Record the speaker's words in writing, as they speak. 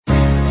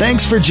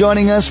Thanks for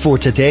joining us for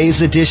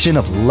today's edition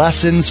of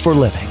Lessons for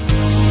Living.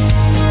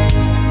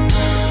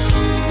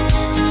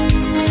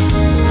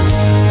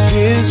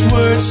 His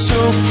word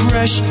so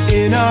fresh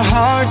in our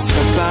hearts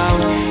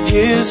abound.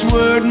 His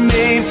word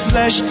made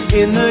flesh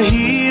in the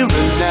here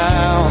and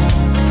now.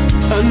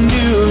 A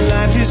new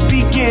life is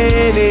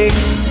beginning.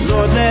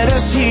 Lord, let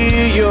us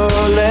hear your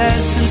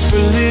lessons for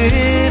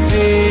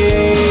living.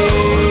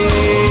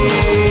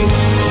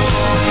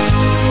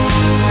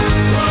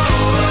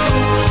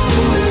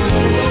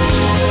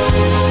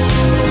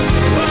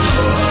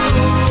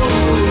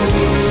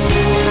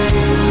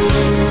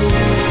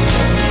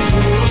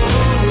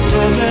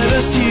 Lord, let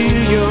us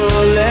hear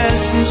your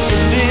lessons for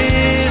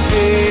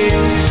living.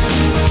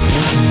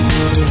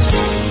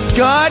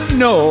 God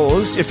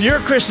knows, if you're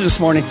a Christian this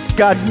morning,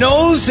 God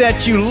knows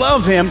that you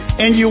love Him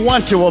and you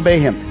want to obey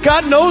Him.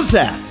 God knows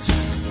that.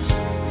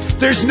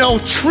 There's no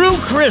true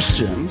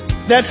Christian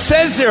that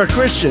says they're a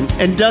Christian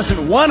and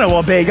doesn't want to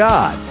obey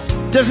God.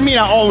 Doesn't mean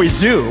I always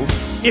do.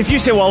 If you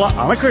say, well,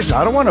 I'm a Christian,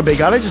 I don't want to obey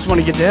God, I just want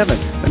to get to heaven.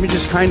 Let me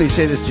just kindly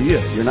say this to you.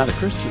 You're not a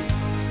Christian.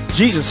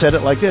 Jesus said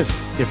it like this: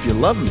 if you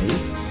love me,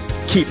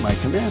 keep my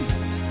commandments.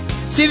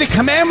 See, the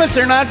commandments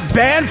are not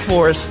bad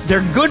for us.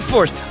 They're good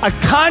for us. A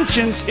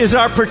conscience is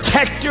our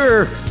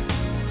protector.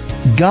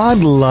 God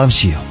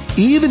loves you.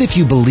 Even if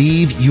you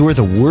believe you're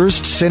the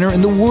worst sinner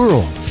in the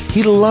world,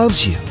 He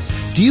loves you.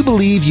 Do you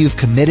believe you've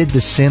committed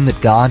the sin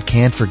that God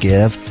can't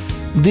forgive?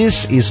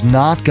 This is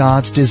not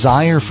God's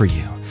desire for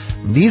you.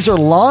 These are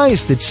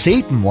lies that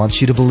Satan wants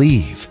you to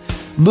believe.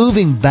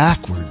 Moving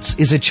backwards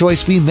is a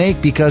choice we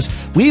make because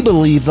we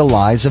believe the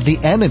lies of the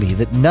enemy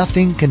that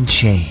nothing can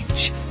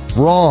change.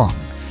 Wrong.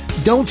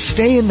 Don't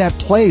stay in that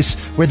place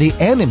where the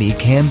enemy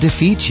can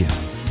defeat you.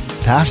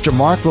 Pastor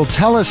Mark will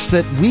tell us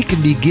that we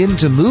can begin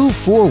to move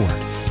forward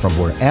from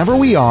wherever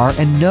we are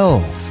and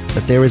know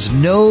that there is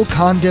no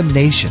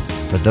condemnation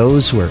for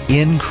those who are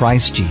in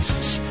Christ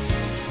Jesus.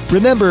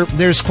 Remember,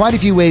 there's quite a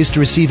few ways to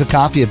receive a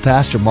copy of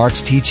Pastor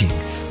Mark's teaching.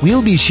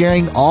 We'll be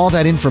sharing all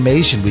that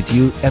information with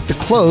you at the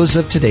close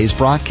of today's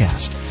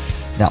broadcast.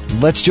 Now,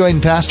 let's join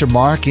Pastor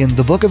Mark in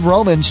the book of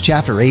Romans,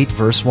 chapter 8,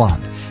 verse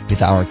 1,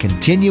 with our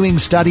continuing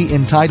study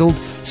entitled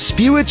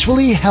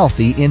Spiritually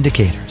Healthy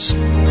Indicators.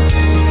 Lord,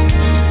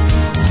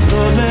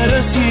 let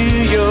us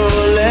hear your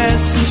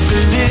lessons for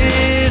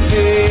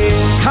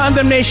living.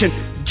 Condemnation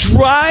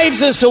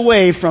drives us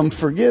away from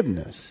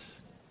forgiveness.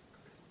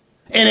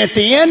 And at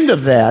the end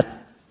of that,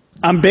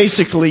 I'm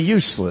basically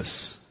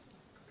useless.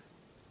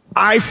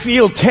 I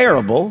feel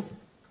terrible.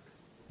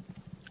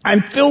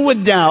 I'm filled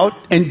with doubt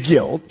and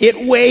guilt. It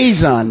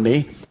weighs on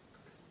me.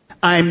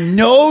 I'm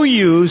no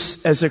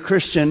use as a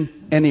Christian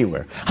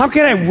anywhere. How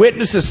can I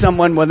witness to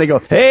someone when they go,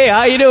 hey,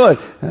 how you doing?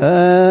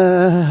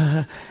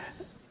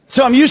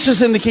 So I'm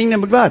useless in the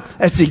kingdom of God.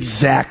 That's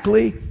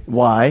exactly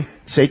why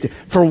Satan.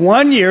 For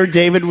 1 year,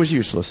 David was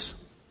useless.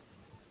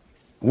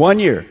 1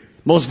 year.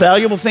 Most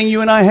valuable thing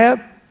you and I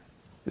have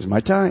is my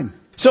time.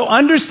 So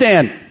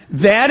understand,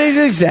 that is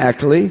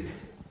exactly,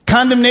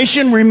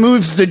 condemnation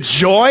removes the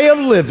joy of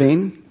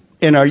living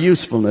in our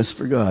usefulness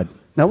for God.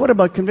 Now what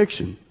about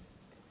conviction?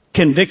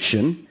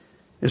 Conviction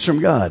is from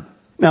God.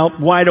 Now,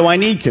 why do I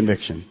need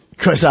conviction?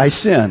 Because I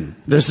sin.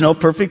 There's no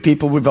perfect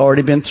people. We've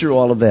already been through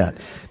all of that.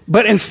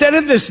 But instead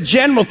of this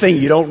general thing,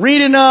 you don't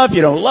read enough,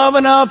 you don't love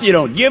enough, you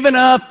don't give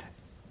enough,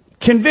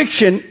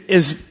 conviction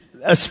is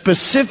a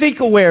specific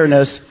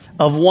awareness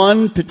of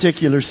one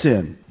particular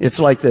sin. It's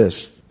like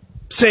this.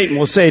 Satan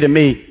will say to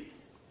me,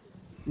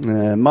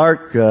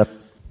 Mark,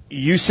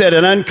 you said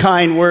an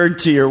unkind word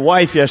to your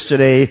wife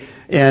yesterday,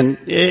 and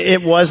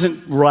it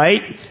wasn't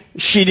right.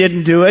 She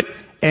didn't do it,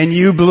 and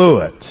you blew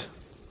it.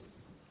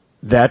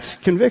 That's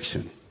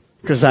conviction,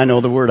 because I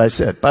know the word I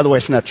said. By the way,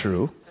 it's not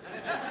true.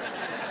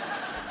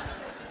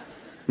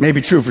 Maybe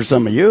true for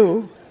some of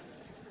you.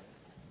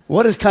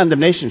 What does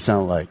condemnation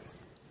sound like?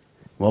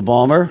 Well,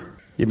 Balmer,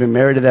 you've been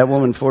married to that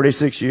woman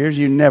 46 years.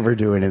 You never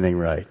do anything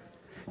right.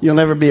 You'll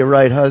never be a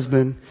right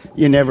husband.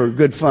 You're never a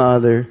good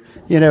father.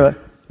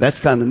 That's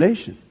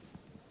condemnation.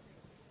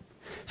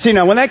 See,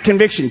 now when that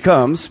conviction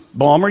comes,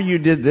 Balmer, you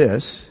did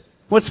this.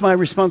 What's my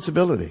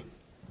responsibility?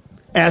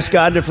 Ask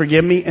God to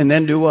forgive me and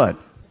then do what?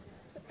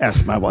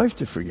 Ask my wife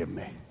to forgive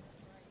me.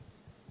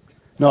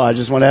 No, I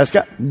just want to ask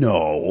God.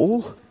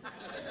 No.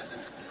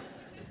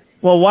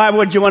 Well, why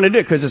would you want to do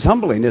it? Because it's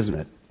humbling, isn't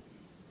it?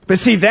 But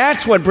see,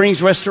 that's what brings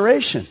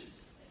restoration.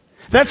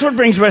 That's what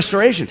brings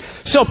restoration.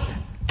 So,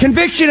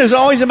 conviction is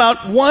always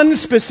about one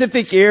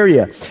specific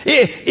area.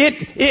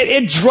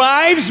 It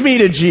drives me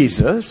to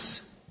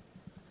Jesus.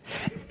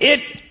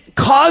 It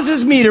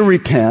causes me to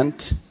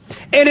repent.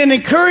 And it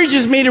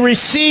encourages me to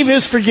receive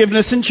His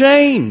forgiveness and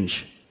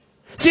change.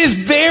 See, it's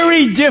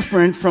very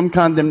different from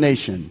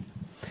condemnation.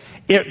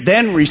 It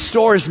then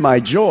restores my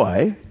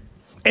joy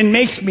and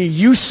makes me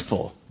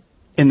useful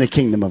in the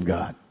kingdom of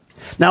God.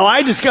 Now,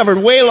 I discovered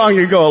way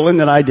longer ago, Lynn,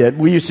 than I did.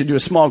 We used to do a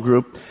small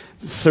group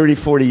 30,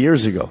 40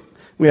 years ago.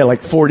 We had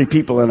like 40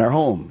 people in our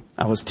home.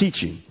 I was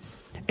teaching.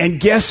 And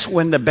guess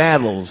when the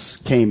battles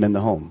came in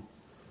the home?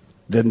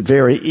 The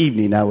very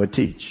evening I would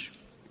teach.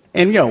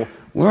 And,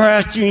 we're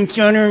asking each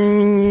other,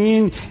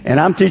 and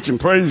I'm teaching,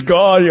 praise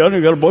God, you got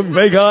to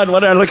obey God.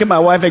 When I look at my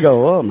wife, I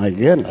go, oh, my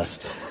goodness.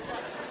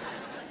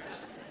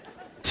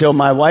 Till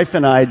my wife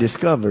and I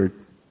discovered,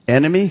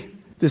 enemy,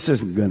 this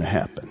isn't going to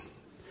happen.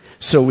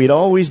 So we'd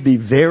always be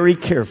very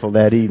careful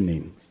that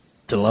evening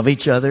to love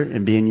each other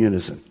and be in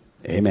unison.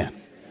 Amen.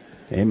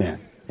 Amen.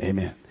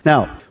 Amen.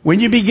 Now,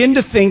 when you begin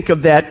to think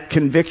of that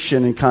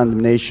conviction and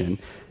condemnation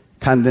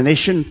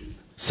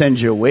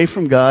sends you away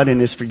from God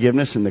and His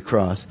forgiveness and the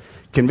cross.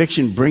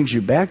 Conviction brings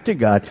you back to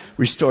God,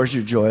 restores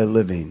your joy of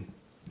living.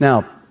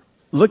 Now,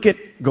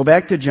 go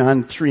back to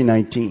John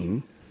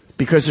 3:19,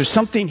 because there's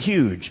something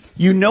huge.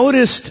 You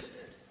noticed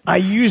I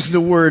use the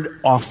word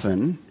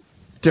often,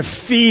 to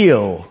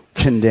feel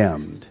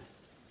condemned.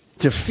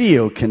 To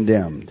feel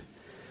condemned.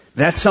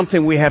 That's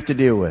something we have to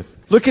deal with.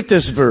 Look at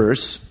this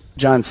verse.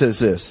 John says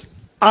this.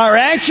 Our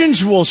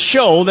actions will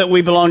show that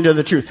we belong to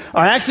the truth.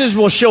 Our actions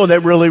will show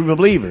that we're really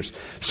believers.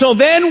 So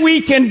then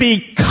we can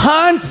be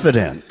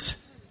confident.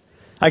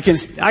 I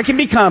can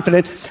be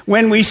confident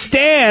when we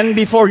stand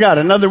before God.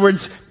 In other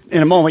words,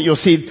 in a moment you'll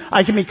see,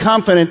 I can be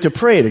confident to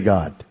pray to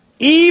God.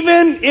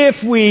 Even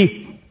if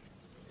we,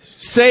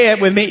 say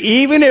it with me,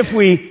 even if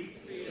we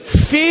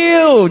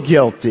feel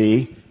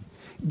guilty,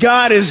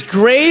 God is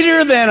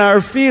greater than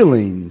our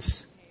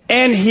feelings.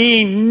 And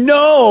He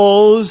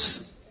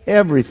knows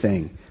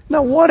everything.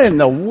 Now, what in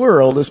the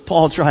world is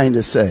Paul trying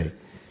to say?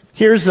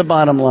 Here's the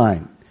bottom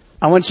line.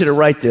 I want you to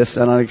write this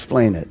and I'll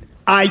explain it.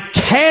 I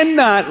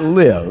cannot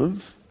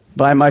live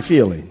by my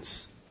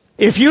feelings.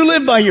 If you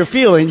live by your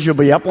feelings, you'll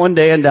be up one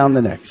day and down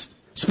the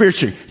next.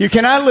 Spiritually, you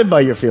cannot live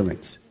by your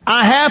feelings.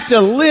 I have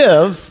to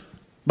live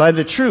by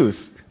the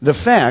truth, the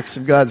facts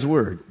of God's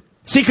Word.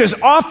 See, because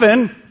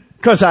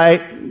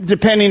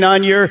depending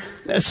on your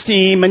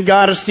esteem and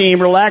God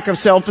esteem or lack of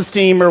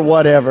self-esteem or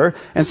whatever,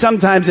 and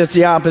sometimes it's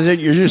the opposite.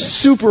 You're just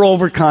super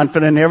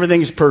overconfident.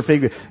 Everything's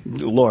perfect.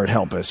 Lord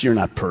help us. You're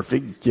not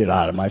perfect. Get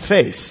out of my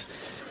face.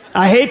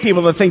 I hate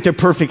people that think they're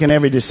perfect in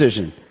every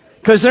decision,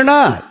 because they're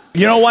not.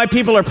 You know why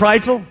people are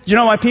prideful? You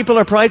know why people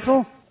are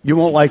prideful? You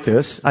won't like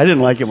this. I didn't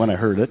like it when I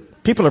heard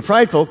it. People are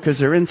prideful because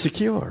they're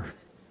insecure.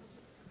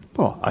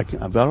 Well,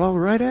 I've got all the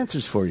right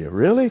answers for you.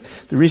 Really?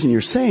 The reason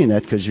you're saying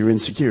that because you're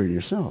insecure in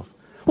yourself.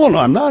 Well, no,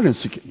 I'm not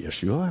insecure.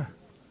 Yes, you are.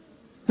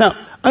 Now,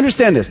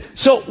 understand this.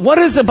 So what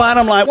is the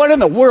bottom line? What in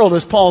the world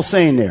is Paul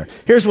saying there?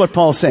 Here's what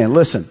Paul's saying.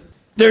 Listen,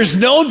 there's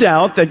no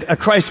doubt that a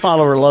Christ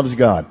follower loves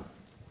God.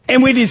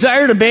 And we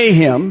desire to obey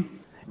Him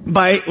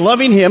by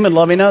loving Him and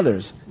loving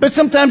others. But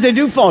sometimes I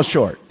do fall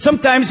short.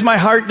 Sometimes my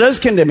heart does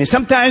condemn me.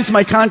 Sometimes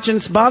my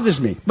conscience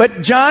bothers me.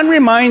 But John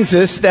reminds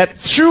us that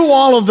through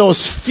all of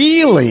those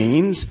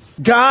feelings,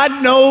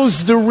 God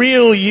knows the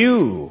real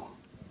you.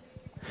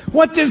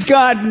 What does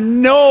God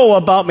know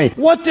about me?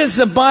 What does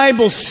the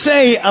Bible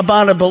say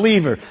about a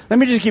believer? Let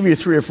me just give you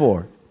 3 or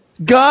 4.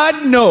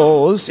 God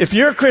knows, if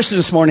you're a Christian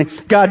this morning,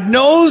 God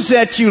knows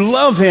that you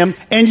love Him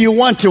and you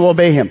want to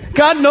obey Him.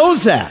 God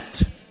knows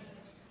that.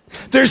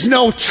 There's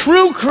no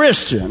true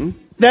Christian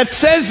that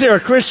says they're a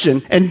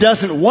Christian and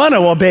doesn't want to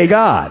obey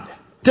God.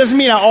 Doesn't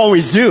mean I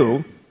always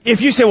do.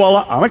 If you say, well,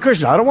 I'm a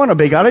Christian, I don't want to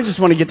obey God, I just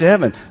want to get to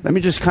heaven. Let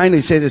me just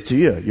kindly say this to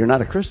you. You're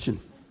not a Christian.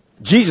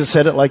 Jesus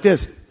said it like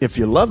this. If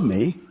you love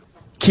me,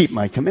 keep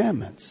my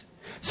commandments.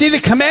 See, the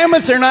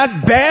commandments are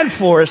not bad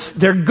for us.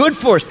 They're good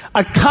for us.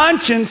 A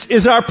conscience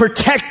is our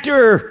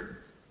protector.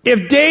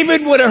 If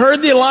David would have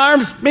heard the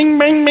alarms, bing,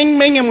 bing, bing,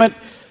 bing, and went,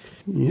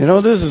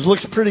 this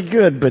looks pretty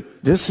good,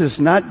 but this is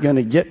not going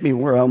to get me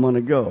where I want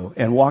to go,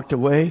 and walked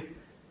away,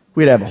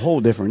 we'd have a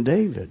whole different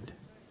David.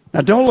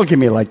 Now, don't look at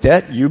me like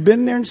that. You've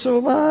been there and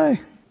so have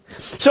I.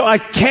 So I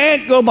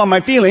can't go by my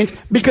feelings,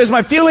 because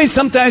my feelings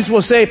sometimes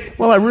will say,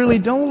 well, I really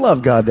don't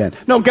love God then.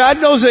 No, God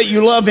knows that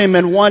you love Him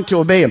and want to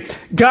obey Him.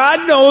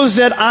 God knows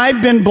that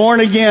I've been born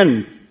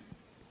again.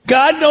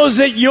 God knows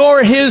that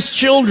you're His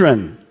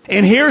children.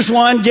 And here's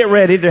one, get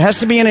ready. There has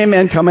to be an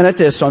amen coming at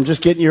this, so I'm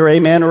just getting your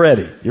amen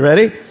ready. You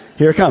ready?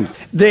 Here it comes.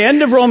 The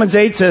end of Romans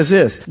 8 says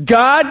this.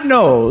 God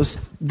knows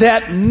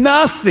that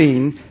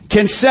nothing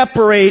can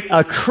separate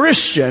a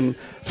Christian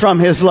from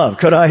His love.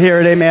 Could I hear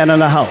an amen in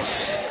the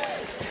house?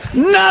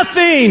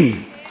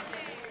 Nothing.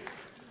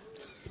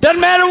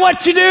 Doesn't matter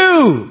what you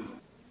do.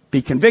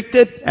 Be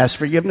convicted, ask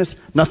forgiveness.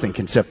 Nothing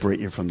can separate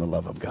you from the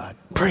love of God.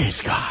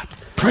 Praise God.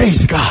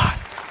 Praise God.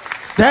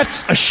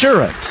 That's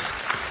assurance.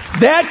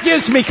 That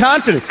gives me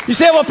confidence. You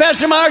say, well,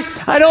 Pastor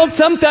Mark, I don't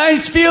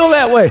sometimes feel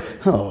that way.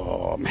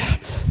 Oh, man.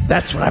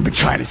 That's what I've been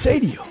trying to say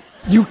to you.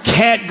 You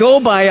can't go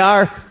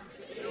by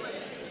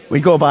we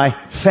go by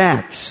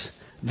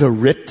facts. The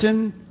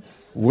written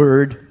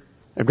Word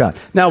of God.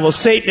 Now, will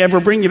Satan ever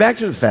bring you back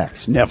to the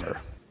facts? Never.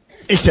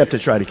 Except to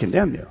try to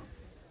condemn you.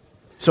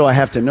 So I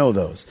have to know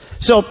those.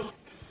 So,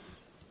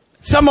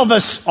 some of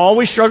us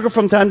always struggle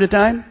from time to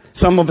time.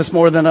 Some of us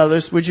more than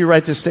others. Would you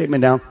write this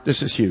statement down?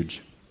 This is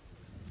huge.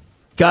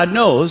 God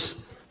knows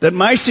that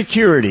my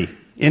security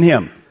in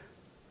Him,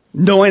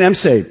 knowing I'm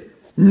saved,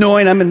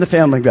 knowing I'm in the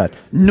family of God,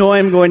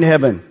 knowing I'm going to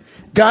heaven,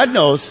 God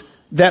knows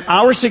that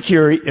our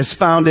security is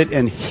founded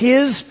in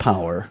His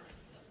power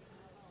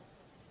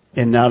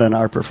and not in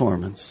our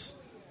performance.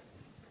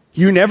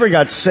 You never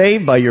got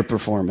saved by your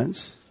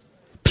performance.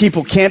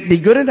 People can't be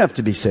good enough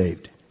to be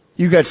saved.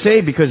 You got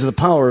saved because of the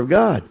power of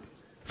God.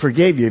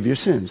 Forgave you of your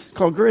sins. It's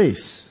called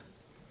grace.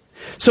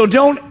 So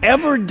don't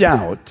ever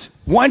doubt,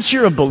 once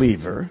you're a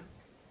believer,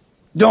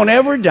 don't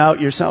ever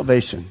doubt your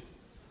salvation.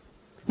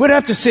 We'd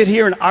have to sit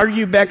here and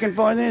argue back and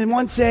forth. And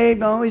once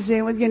saved, always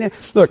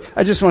saved. Look,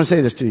 I just want to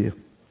say this to you.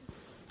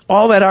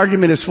 All that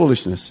argument is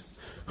foolishness.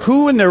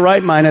 Who in their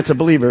right mind, that's a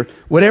believer,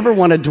 would ever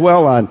want to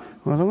dwell on,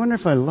 well, I wonder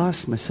if I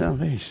lost my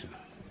salvation.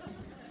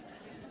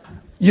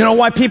 You know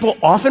why people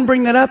often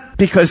bring that up?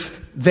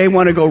 Because they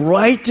want to go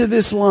right to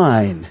this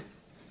line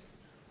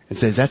and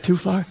say, is that too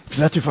far? Is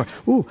that too far?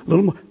 Ooh, a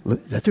little more.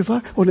 Is that too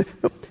far? Oh, no,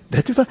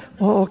 that too far?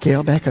 Oh, okay,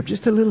 I'll back up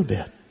just a little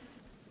bit.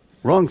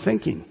 Wrong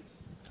thinking.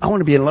 I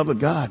want to be in love with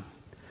God.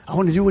 I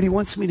want to do what He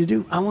wants me to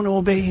do. I want to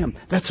obey Him.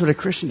 That's what a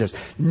Christian does.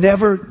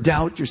 Never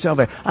doubt your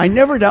salvation. I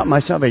never doubt my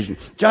salvation.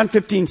 John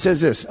 15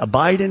 says this,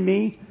 abide in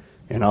me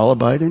and I'll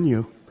abide in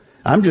you.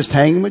 I'm just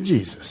hanging with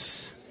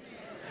Jesus.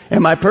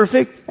 Am I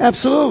perfect?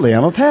 Absolutely.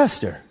 I'm a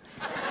pastor.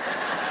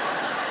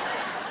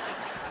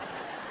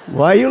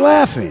 Why are you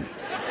laughing?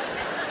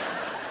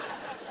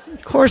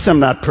 Of course I'm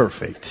not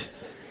perfect.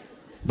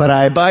 But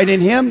I abide in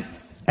Him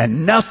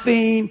and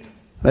nothing,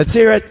 let's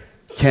hear it,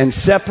 can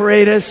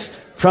separate us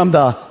from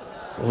the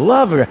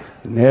love of God.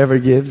 Never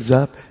gives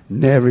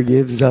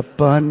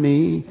up on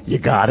me. You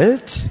got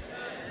it?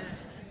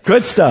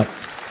 Good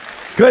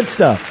stuff. Good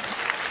stuff.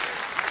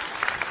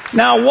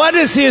 Now, what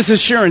does His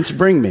assurance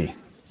bring me?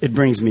 It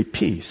brings me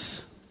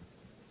peace.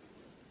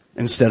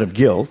 Instead of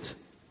guilt,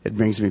 it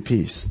brings me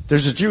peace.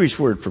 There's a Jewish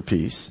word for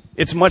peace.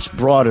 It's much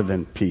broader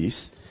than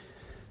peace.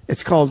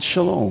 It's called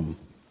shalom.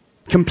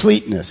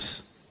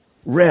 Completeness,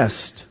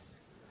 rest,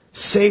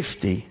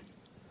 safety,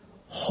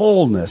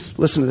 wholeness.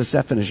 Listen to this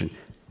definition.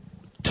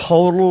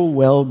 Total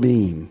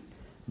well-being,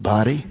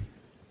 body,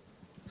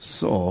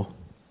 soul,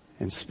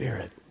 and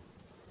spirit.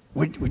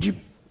 Would you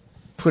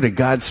put a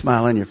God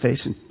smile on your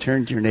face and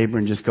turn to your neighbor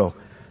and just go,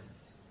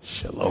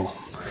 shalom.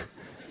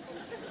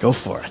 Go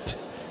for it.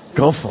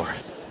 Go for it.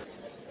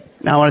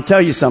 Now I want to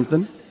tell you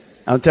something.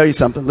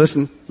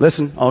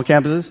 Listen, all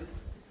campuses.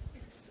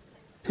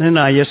 Then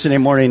yesterday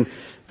morning,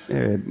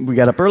 we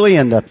got up early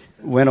and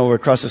went over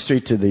across the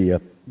street to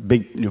the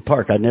big new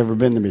park. I'd never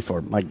been there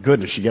before. My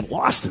goodness, you get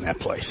lost in that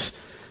place.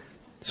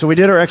 So we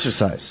did our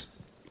exercise.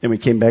 Then we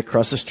came back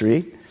across the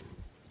street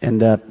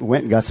and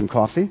went and got some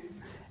coffee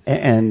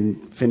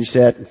and finished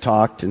that and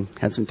talked and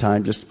had some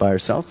time just by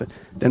ourselves. And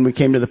then we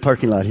came to the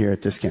parking lot here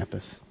at this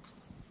campus.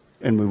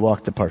 And we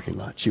walked the parking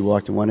lot. She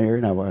walked in one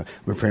area, and we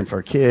were praying for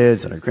our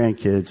kids and our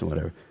grandkids and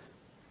whatever.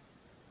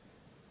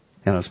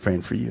 And I was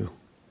praying for you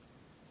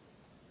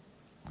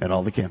at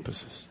all the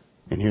campuses.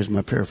 And here's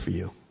my prayer for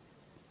you.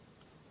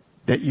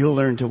 That you'll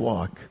learn to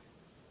walk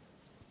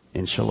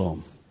in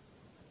shalom.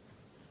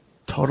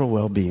 Total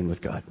well-being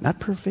with God. Not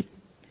perfect.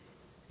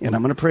 And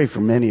I'm going to pray for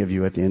many of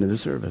you at the end of the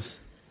service.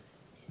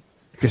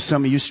 Because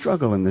some of you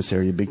struggle in this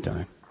area big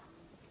time.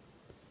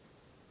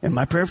 And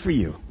my prayer for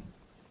you,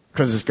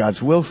 because it's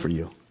God's will for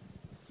you,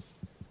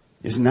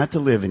 is not to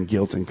live in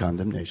guilt and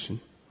condemnation.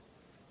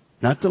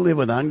 Not to live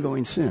with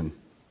ongoing sin.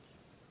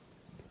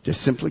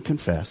 Just simply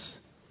confess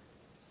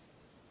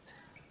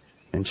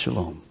and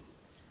shalom.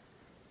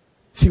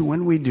 See,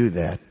 when we do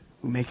that,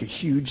 we make a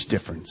huge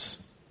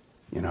difference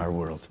in our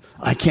world.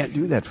 I can't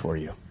do that for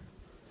you.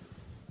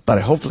 But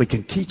I hopefully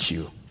can teach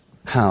you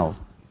how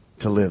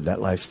to live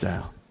that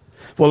lifestyle.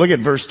 Well, look at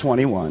verse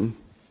 21.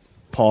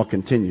 Paul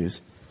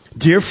continues.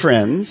 Dear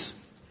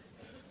friends,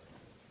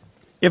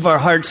 if our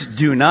hearts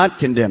do not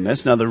condemn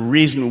us, now the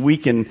reason we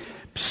can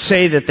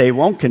say that they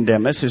won't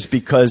condemn us is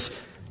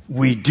because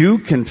we do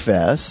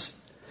confess.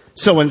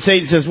 So when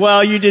Satan says,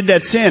 well, you did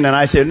that sin, and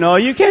I say, no,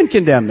 you can't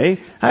condemn me.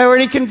 I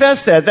already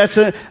confessed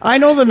that. I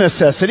know the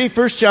necessity.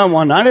 1 John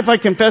 1:9, if I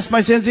confess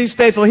my sins, He's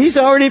faithful. He's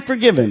already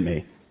forgiven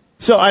me.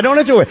 So I don't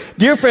have to worry.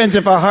 Dear friends,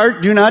 if our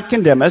heart do not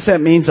condemn us,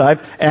 that means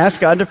I've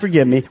asked God to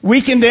forgive me.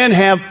 We can then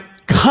have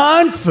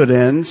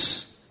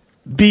confidence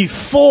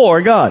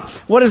before God.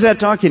 What is that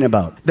talking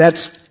about?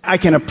 I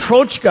can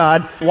approach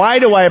God. Why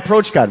do I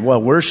approach God?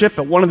 Well, worship.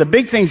 But one of the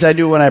big things I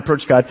do when I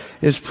approach God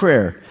is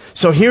prayer.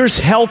 So here's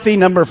healthy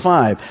number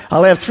 5.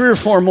 I'll have 3 or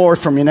 4 more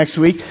from you next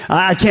week.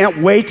 I can't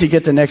wait to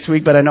get to next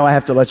week, but I know I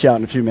have to let you out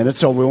in a few minutes,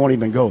 so we won't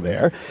even go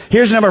there.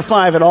 Here's number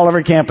 5 at all of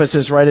our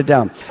campuses. Write it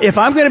down. If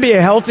I'm going to be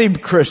a healthy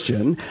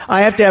Christian,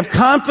 I have to have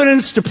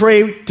confidence to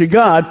pray to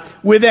God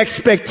with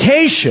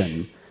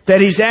expectation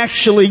that He's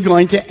actually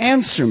going to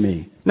answer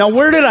me. Now,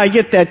 where did I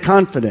get that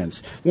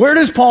confidence? Where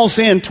does Paul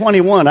say in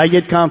 21, I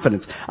get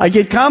confidence? I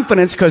get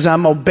confidence because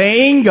I'm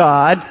obeying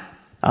God,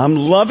 I'm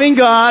loving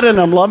God, and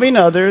I'm loving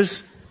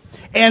others.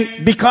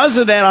 And because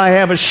of that, I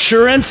have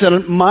assurance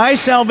that my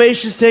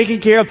salvation is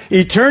taken care of,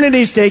 eternity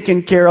is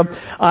taken care of.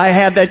 I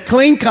have that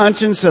clean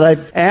conscience that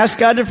I've asked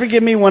God to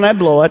forgive me when I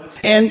blow it.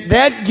 And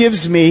that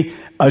gives me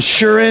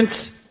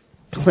assurance,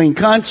 clean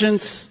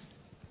conscience,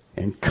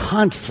 and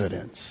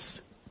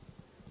confidence.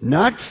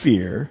 Not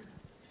fear,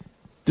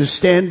 to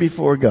stand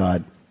before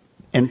God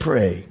and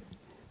pray.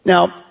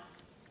 Now,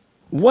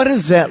 what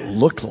does that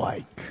look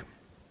like?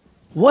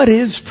 What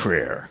is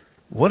prayer?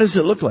 What does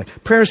it look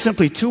like? Prayer is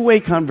simply two-way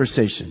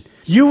conversation.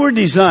 You were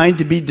designed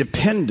to be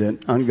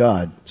dependent on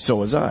God. So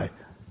was I.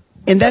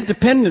 And that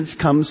dependence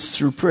comes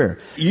through prayer.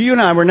 You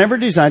and I were never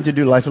designed to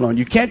do life alone.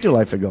 You can't do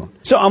life alone.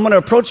 So I'm going to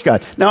approach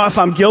God. Now, if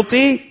I'm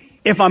guilty,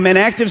 if I'm in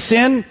active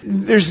sin,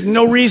 there's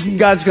no reason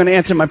God's going to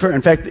answer my prayer.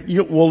 In fact,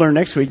 we'll learn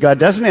next week, God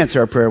doesn't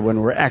answer our prayer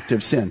when we're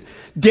active sin.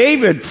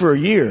 David, for a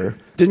year,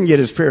 didn't get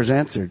his prayers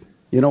answered.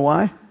 You know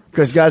why?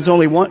 Because God's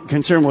only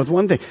concerned with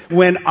one thing.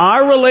 When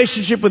our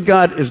relationship with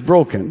God is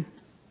broken,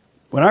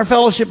 when our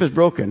fellowship is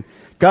broken,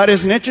 God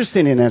isn't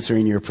interested in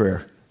answering your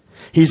prayer.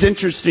 He's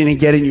interested in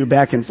getting you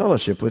back in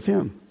fellowship with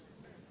Him.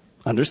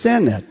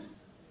 Understand that.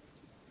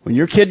 When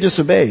your kid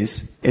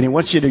disobeys and he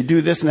wants you to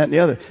do this and that and the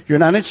other, you're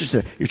not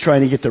interested. You're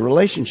trying to get the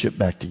relationship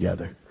back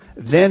together.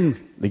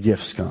 Then the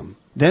gifts come.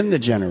 Then the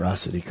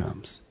generosity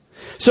comes.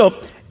 So,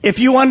 if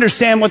you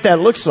understand what that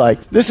looks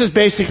like, this is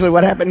basically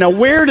what happened. Now,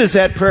 where does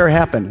that prayer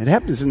happen? It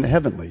happens in the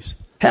heavenlies.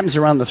 It happens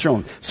around the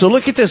throne. So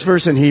look at this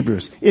verse in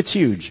Hebrews. It's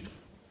huge.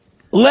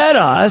 Let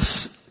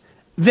us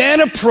then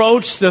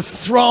approach the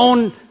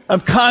throne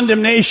of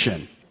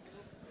condemnation.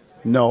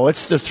 No,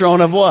 it's the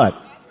throne of what?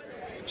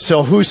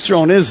 So whose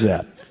throne is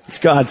that? It's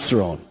God's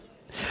throne.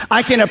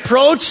 I can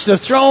approach the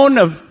throne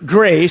of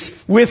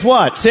grace with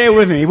what? Say it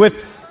with me.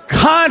 With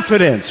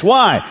confidence.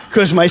 Why?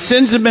 Because my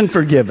sins have been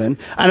forgiven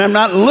and I'm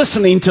not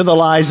listening to the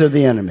lies of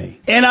the enemy.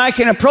 And I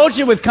can approach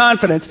it with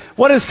confidence.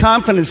 What does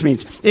confidence mean?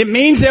 It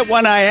means that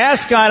when I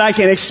ask God, I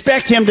can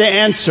expect Him to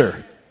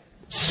answer.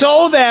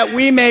 So that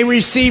we may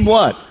receive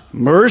what?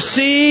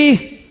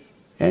 Mercy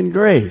and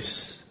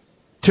grace.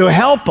 To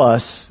help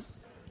us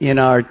in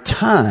our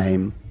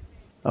time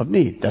of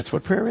need. That's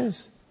what prayer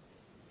is.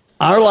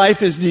 Our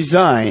life is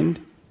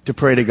designed to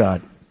pray to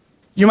God.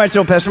 You might say,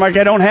 well, Pastor Mark,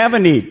 I don't have a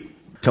need.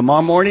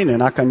 Tomorrow morning, a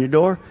knock on your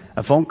door,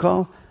 a phone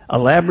call, a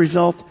lab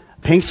result,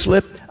 pink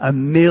slip, a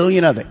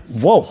million other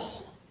things. Whoa.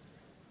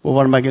 Well,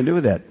 what am I going to do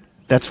with that?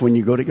 That's when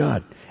you go to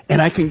God.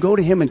 And I can go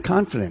to Him in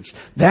confidence.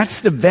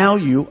 That's the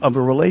value of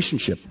a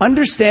relationship.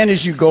 Understand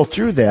as you go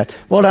through that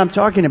what I'm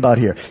talking about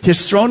here.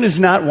 His throne is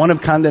not one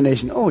of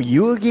condemnation. Oh,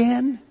 you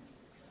again?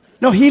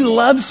 No, He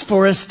loves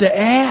for us to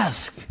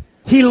ask.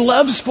 He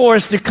loves for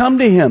us to come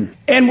to Him.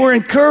 And we're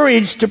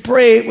encouraged to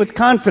pray with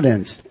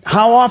confidence.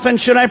 How often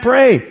should I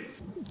pray?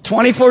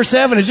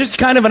 24/7. It's just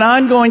kind of an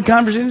ongoing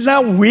conversation. It's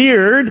not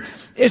weird.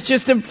 It's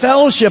just a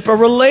fellowship, a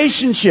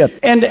relationship.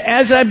 And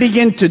as I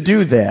begin to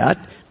do that,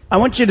 I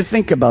want you to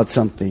think about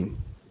something.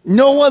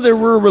 No other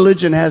world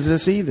religion has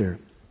this either.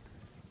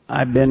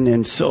 I've been,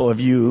 and so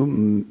have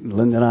you,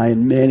 Linda and I,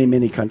 in many,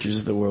 many countries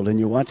of the world, and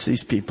you watch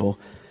these people.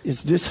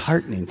 It's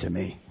disheartening to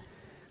me.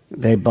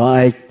 They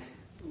buy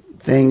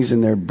things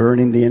and they're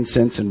burning the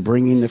incense and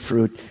bringing the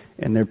fruit,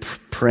 and they're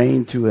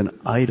praying to an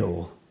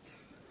idol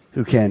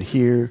who can't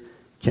hear,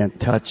 can't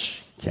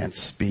touch, can't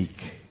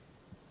speak.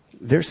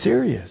 They're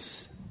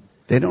serious.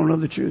 They don't know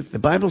the truth. The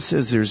Bible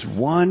says there's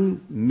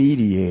one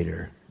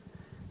mediator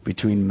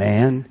between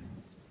man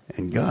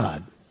and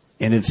God,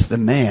 and it's the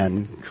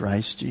man,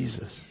 Christ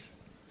Jesus.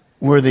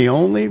 We're the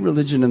only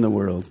religion in the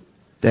world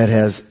that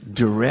has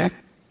direct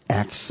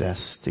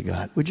access to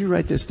God. Would you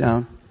write this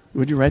down?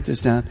 Would you write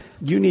this down?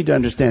 You need to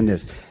understand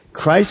this.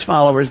 Christ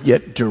followers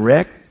get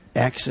direct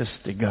access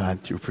to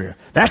God through prayer.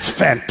 That's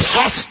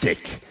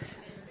fantastic.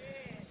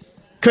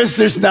 Because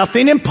there's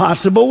nothing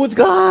impossible with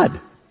God.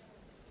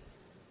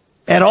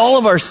 At all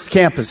of our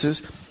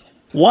campuses,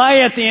 why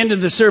at the end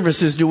of the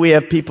services do we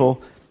have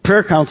people,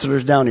 prayer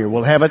counselors down here?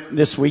 We'll have it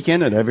this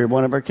weekend at every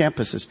one of our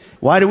campuses.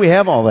 Why do we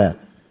have all that?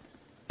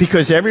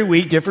 Because every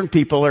week different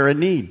people are in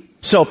need.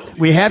 So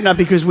we have not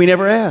because we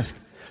never ask.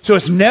 So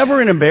it's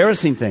never an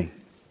embarrassing thing.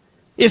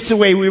 It's the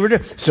way we were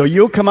doing. So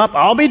you'll come up,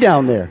 I'll be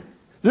down there.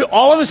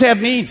 All of us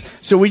have needs.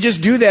 So we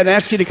just do that and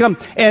ask you to come.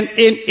 And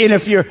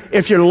if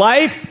your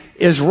life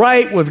is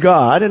right with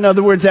God, in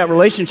other words, that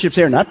relationship's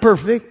there, not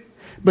perfect,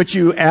 but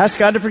you ask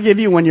God to forgive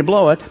you when you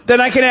blow it,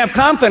 then I can have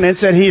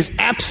confidence that He's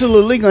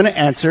absolutely going to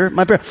answer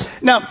my prayer.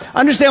 Now,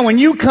 understand, when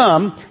you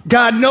come,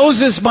 God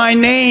knows us by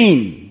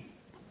name.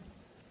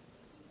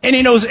 And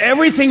He knows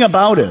everything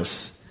about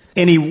us.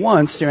 And He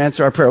wants to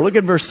answer our prayer. Look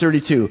at verse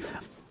 32.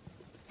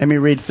 Let me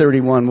read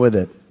 31 with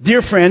it.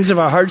 Dear friends, if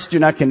our hearts do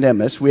not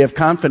condemn us, we have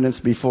confidence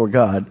before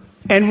God.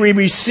 And we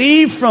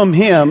receive from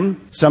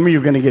Him, some of you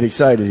are going to get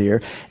excited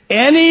here,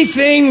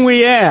 anything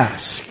we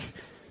ask.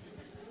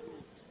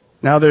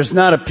 Now, there's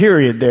not a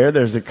period there,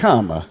 there's a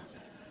comma.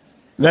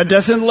 That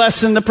doesn't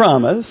lessen the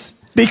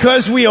promise.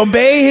 Because we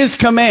obey His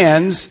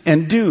commands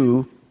and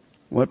do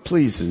what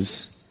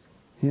pleases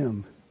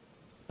Him.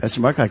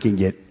 Pastor Mark, I can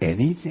get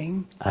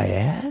anything I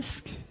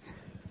ask?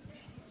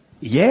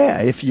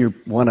 Yeah, if you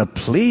want to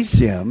please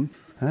Him.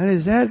 How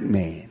does that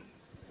mean?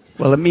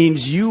 Well, it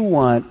means you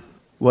want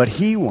what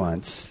He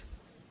wants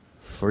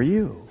for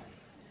you.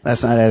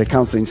 Last night I had a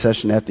counseling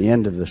session at the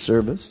end of the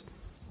service.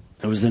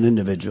 It was an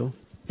individual.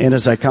 And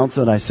as I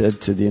counseled, I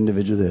said to the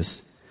individual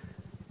this.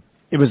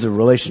 It was a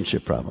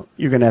relationship problem.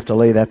 You're going to have to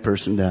lay that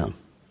person down.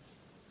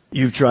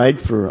 You've tried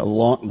for a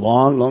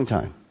long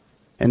time.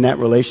 And that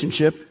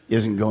relationship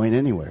isn't going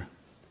anywhere.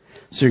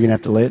 So you're going to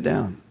have to lay it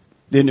down.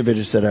 The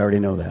individual said, I already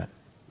know that.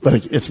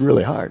 But it's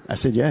really hard. I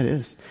said, yeah, it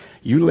is.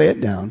 You lay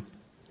it down.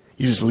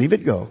 You just leave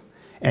it go.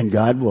 And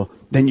God will,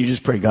 then you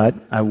just pray,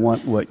 God, I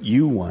want what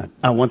you want.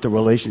 I want the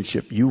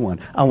relationship you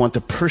want. I want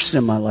the person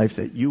in my life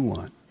that you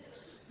want.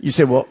 You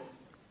say, well,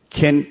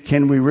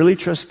 can we really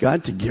trust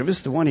God to give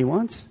us the one he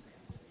wants?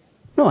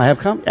 No, I have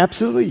confidence.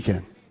 Absolutely you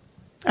can.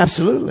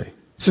 Absolutely.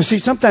 So see,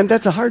 sometimes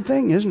that's a hard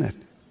thing, isn't it?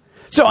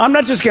 So I'm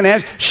not just going to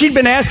ask. She'd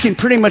been asking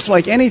pretty much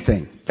like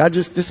anything. God,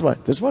 this is what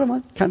I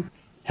want. I'm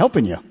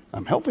helping you.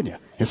 I'm helping you.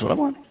 Here's what I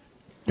want.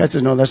 God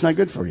says, no, that's not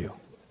good for you.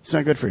 It's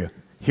not good for you.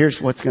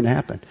 Here's what's going to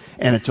happen.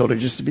 And I told her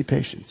just to be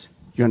patient.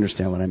 You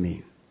understand what I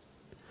mean?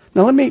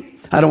 Now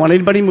I don't want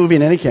anybody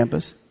moving any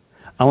campus.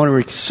 I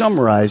want to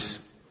summarize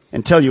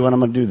and tell you what I'm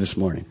going to do this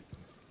morning.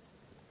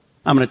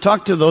 I'm going to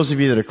talk to those of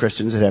you that are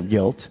Christians that have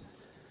guilt.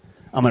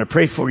 I'm going to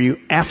pray for you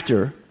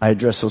after I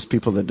address those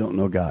people that don't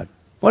know God.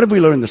 What have we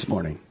learned this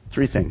morning?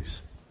 3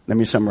 things. Let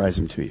me summarize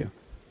them to you.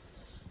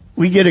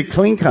 We get a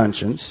clean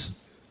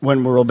conscience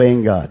when we're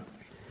obeying God.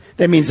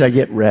 That means I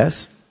get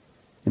rest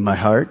in my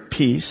heart,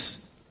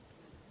 peace,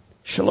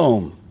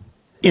 shalom,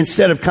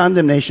 instead of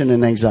condemnation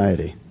and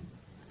anxiety.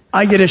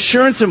 I get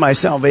assurance of my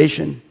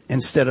salvation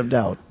instead of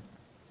doubt.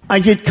 I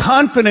get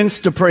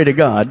confidence to pray to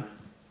God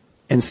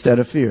instead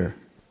of fear.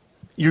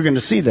 You're going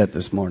to see that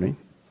this morning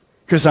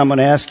because I'm going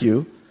to ask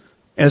you,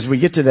 as we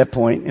get to that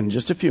point in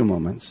just a few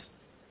moments,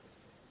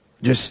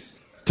 just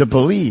to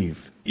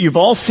believe. You've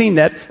all seen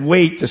that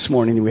weight this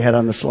morning that we had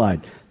on the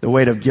slide, the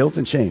weight of guilt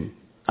and shame.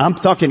 I'm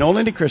talking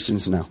only to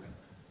Christians now.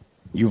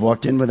 You've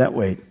walked in with that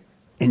weight,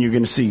 and you're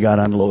going to see God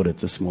unload it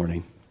this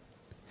morning.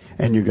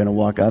 And you're going to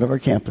walk out of our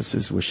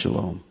campuses with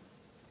shalom.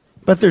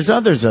 But there's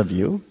others of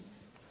you,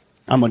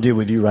 I'm going to deal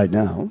with you right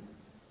now.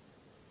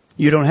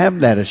 You don't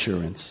have that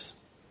assurance.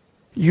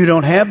 You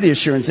don't have the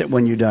assurance that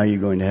when you die,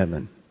 you're going to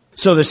heaven.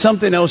 So there's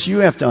something else you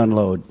have to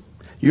unload.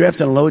 You have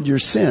to unload your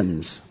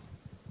sins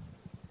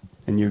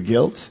and your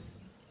guilt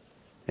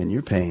and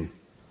your pain.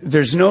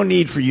 There's no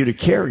need for you to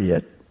carry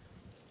it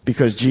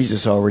because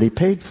Jesus already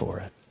paid for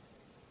it.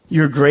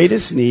 Your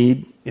greatest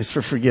need is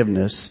for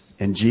forgiveness,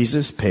 and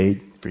Jesus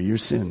paid for your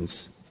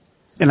sins.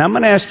 And I'm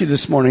going to ask you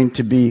this morning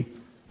to be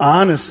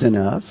honest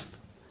enough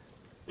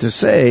to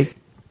say,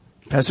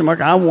 Pastor Mark,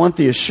 I want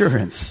the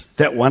assurance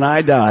that when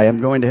I die, I'm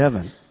going to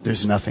heaven.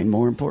 There's nothing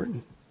more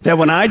important. That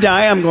when I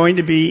die, I'm going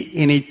to be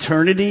in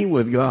eternity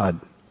with God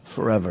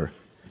forever.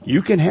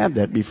 You can have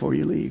that before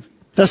you leave.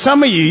 Now,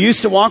 some of you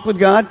used to walk with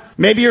God.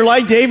 Maybe you're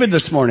like David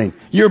this morning.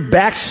 You're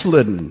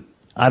backslidden.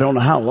 I don't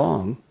know how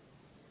long.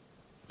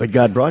 But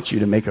God brought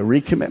you to make a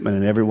recommitment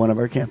in every one of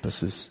our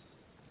campuses.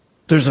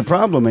 There's a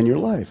problem in your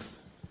life.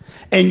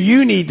 And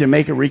you need to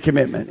make a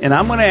recommitment. And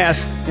I'm going to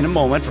ask in a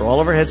moment for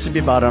all of our heads to be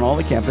bowed on all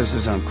the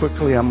campuses on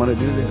quickly I'm going to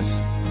do this.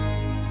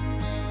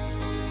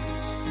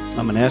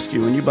 I'm going to ask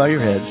you when you bow your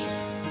heads,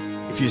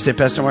 if you say,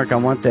 Pastor Mark, I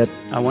want that.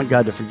 I want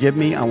God to forgive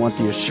me. I want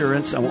the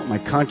assurance. I want my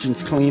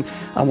conscience clean.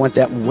 I want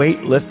that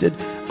weight lifted.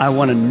 I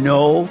want to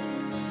know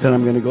that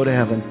I'm going to go to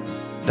heaven.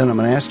 Then I'm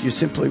going to ask you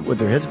simply with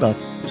their heads bowed,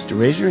 just to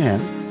raise your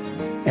hand.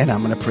 And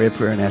I'm going to pray a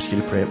prayer and ask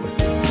you to pray it with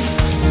me.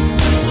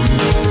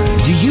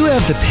 Do you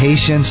have the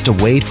patience to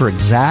wait for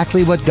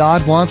exactly what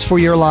God wants for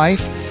your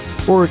life?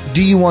 Or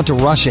do you want to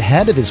rush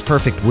ahead of His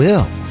perfect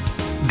will?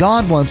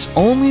 God wants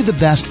only the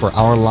best for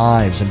our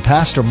lives, and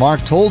Pastor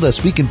Mark told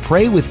us we can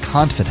pray with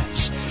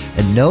confidence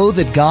and know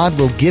that God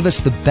will give us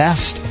the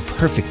best and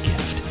perfect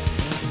gift.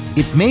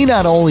 It may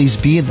not always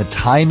be in the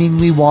timing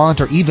we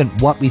want or even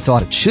what we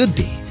thought it should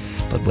be,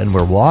 but when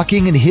we're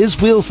walking in His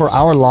will for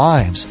our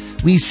lives,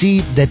 we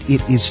see that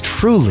it is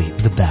truly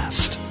the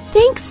best.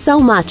 Thanks so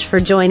much for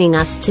joining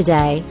us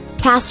today.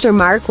 Pastor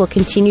Mark will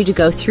continue to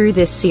go through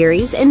this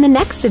series in the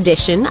next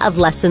edition of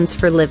Lessons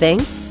for Living.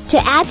 To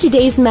add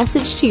today's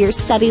message to your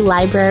study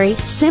library,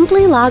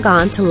 simply log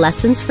on to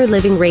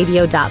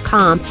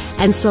lessonsforlivingradio.com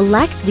and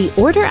select the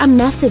Order a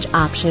Message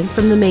option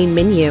from the main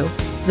menu.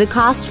 The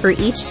cost for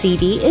each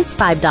CD is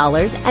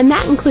 $5, and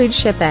that includes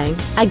shipping.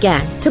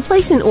 Again, to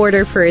place an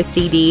order for a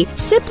CD,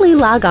 simply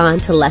log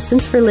on to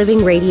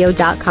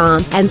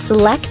lessonsforlivingradio.com and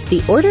select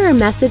the Order a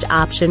Message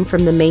option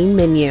from the main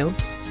menu.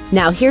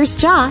 Now here's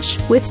Josh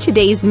with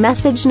today's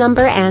message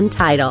number and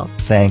title.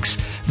 Thanks.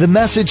 The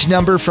message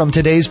number from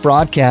today's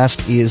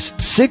broadcast is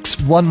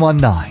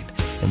 6119,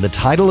 and the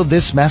title of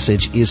this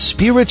message is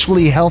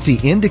Spiritually Healthy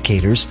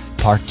Indicators,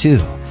 Part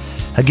 2.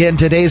 Again,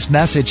 today's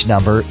message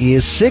number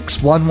is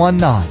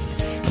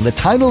 6119, and the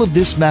title of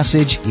this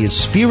message is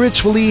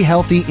Spiritually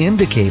Healthy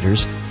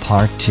Indicators,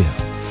 Part 2.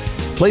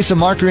 Place a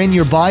marker in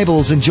your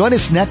Bibles and join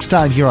us next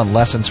time here on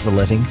Lessons for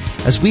Living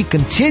as we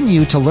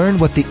continue to learn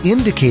what the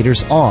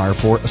indicators are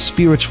for a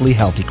spiritually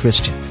healthy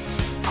Christian.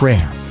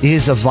 Prayer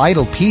is a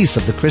vital piece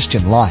of the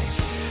Christian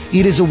life.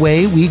 It is a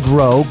way we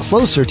grow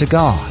closer to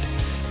God.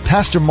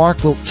 Pastor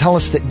Mark will tell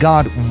us that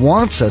God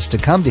wants us to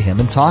come to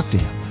Him and talk to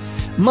Him.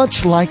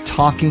 Much like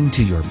talking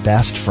to your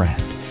best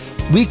friend,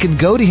 we can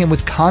go to Him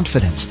with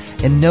confidence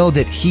and know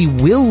that He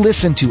will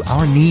listen to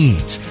our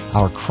needs,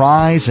 our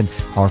cries, and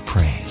our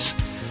praise.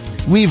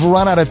 We've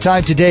run out of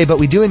time today, but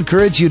we do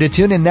encourage you to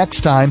tune in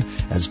next time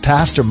as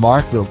Pastor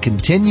Mark will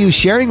continue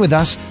sharing with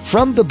us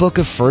from the book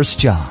of 1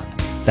 John.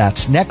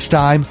 That's next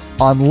time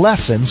on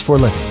Lessons for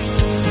Living.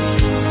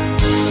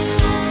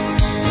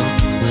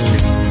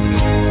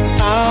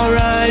 Our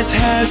eyes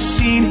have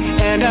seen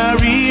and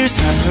our ears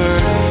have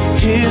heard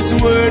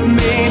His word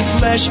made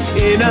flesh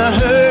in a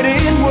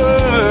hurting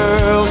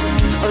world.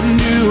 A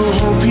new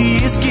hope He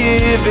is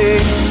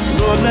giving.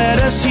 Lord, let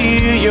us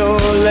hear your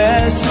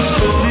lessons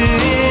for